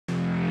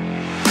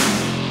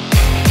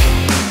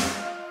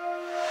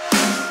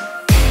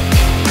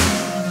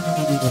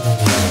Hello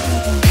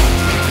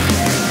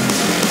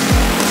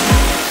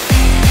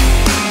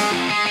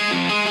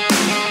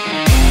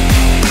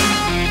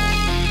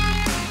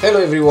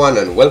everyone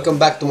and welcome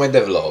back to my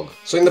devlog.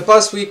 So in the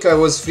past week I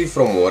was free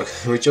from work,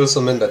 which also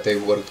meant that I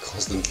worked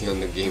constantly on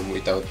the game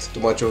without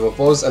too much of a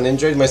pause and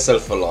enjoyed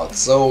myself a lot.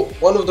 So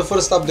one of the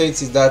first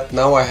updates is that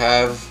now I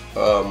have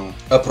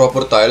a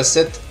proper tile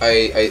set.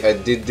 I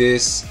did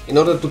this in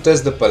order to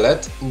test the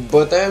palette,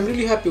 but I am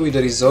really happy with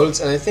the results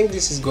and I think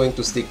this is going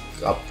to stick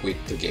up with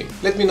the game.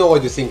 Let me know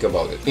what you think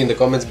about it in the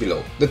comments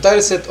below. The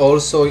tile set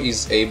also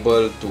is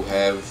able to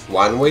have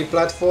one-way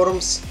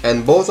platforms,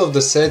 and both of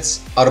the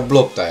sets are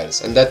block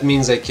tiles, and that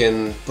means I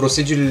can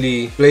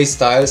procedurally place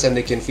tiles and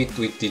they can fit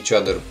with each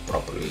other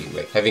properly,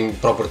 like having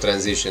proper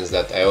transitions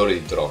that I already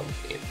drawn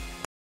in.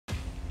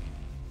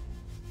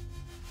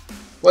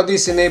 What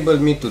this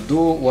enabled me to do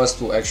was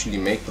to actually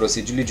make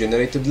procedurally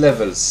generated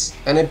levels,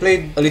 and I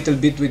played a little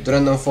bit with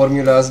random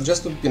formulas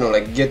just to,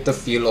 like get the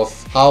feel of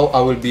how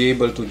I will be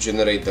able to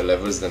generate the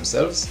levels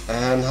themselves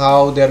and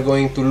how they're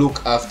going to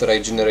look after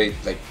I generate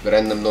like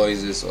random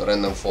noises or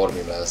random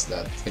formulas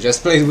that I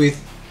just played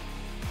with.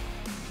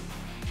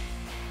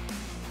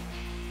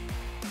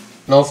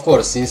 Now of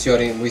course, since you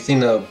are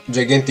within a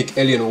gigantic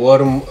alien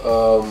worm,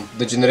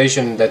 the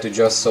generation that you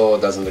just saw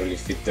doesn't really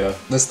fit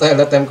the style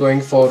that I'm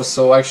going for.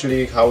 So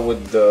actually, how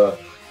would the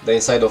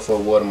inside of a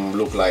worm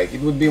look like?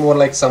 It would be more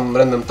like some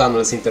random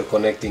tunnels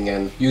interconnecting,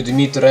 and you'd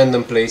meet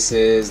random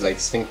places like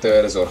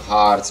sphincters or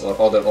hearts or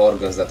other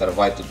organs that are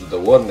vital to the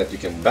worm that you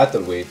can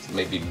battle with,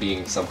 maybe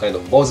being some kind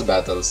of boss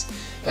battles.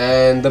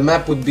 And the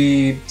map would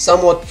be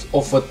somewhat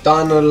of a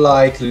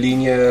tunnel-like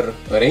linear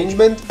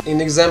arrangement. In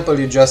the example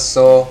you just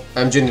saw,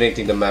 I'm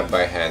generating the map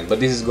by hand,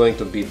 but this is going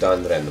to be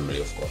done randomly,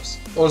 of course.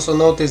 Also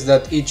notice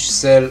that each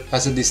cell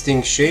has a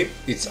distinct shape.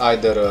 It's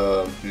either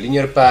a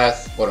linear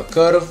path or a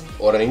curve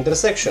or an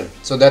intersection.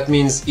 So that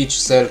means each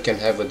cell can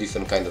have a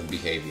different kind of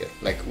behavior.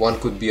 Like one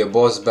could be a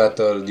boss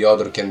battle, the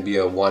other can be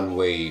a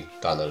one-way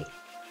tunnel.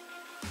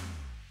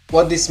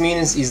 What this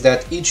means is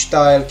that each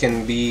tile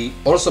can be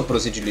also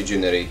procedurally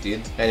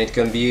generated, and it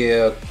can be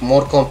a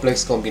more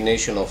complex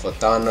combination of a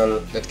tunnel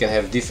that can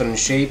have different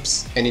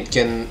shapes, and it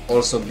can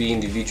also be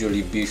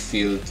individually be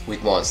filled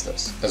with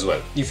monsters as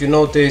well. If you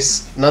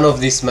notice, none of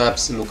these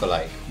maps look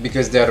alike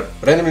because they are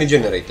randomly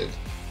generated.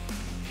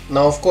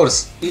 Now of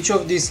course, each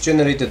of these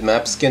generated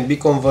maps can be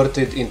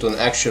converted into an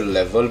actual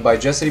level by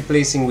just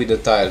replacing with the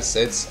tile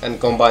sets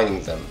and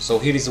combining them. So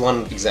here is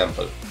one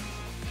example.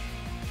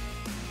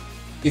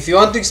 If you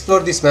want to explore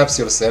these maps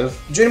yourself,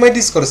 join my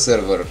Discord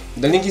server.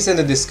 The link is in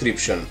the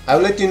description. I'll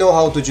let you know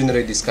how to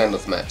generate this kind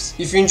of maps.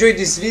 If you enjoyed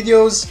these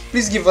videos,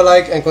 please give a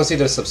like and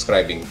consider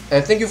subscribing.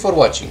 And thank you for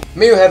watching.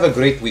 May you have a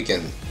great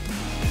weekend.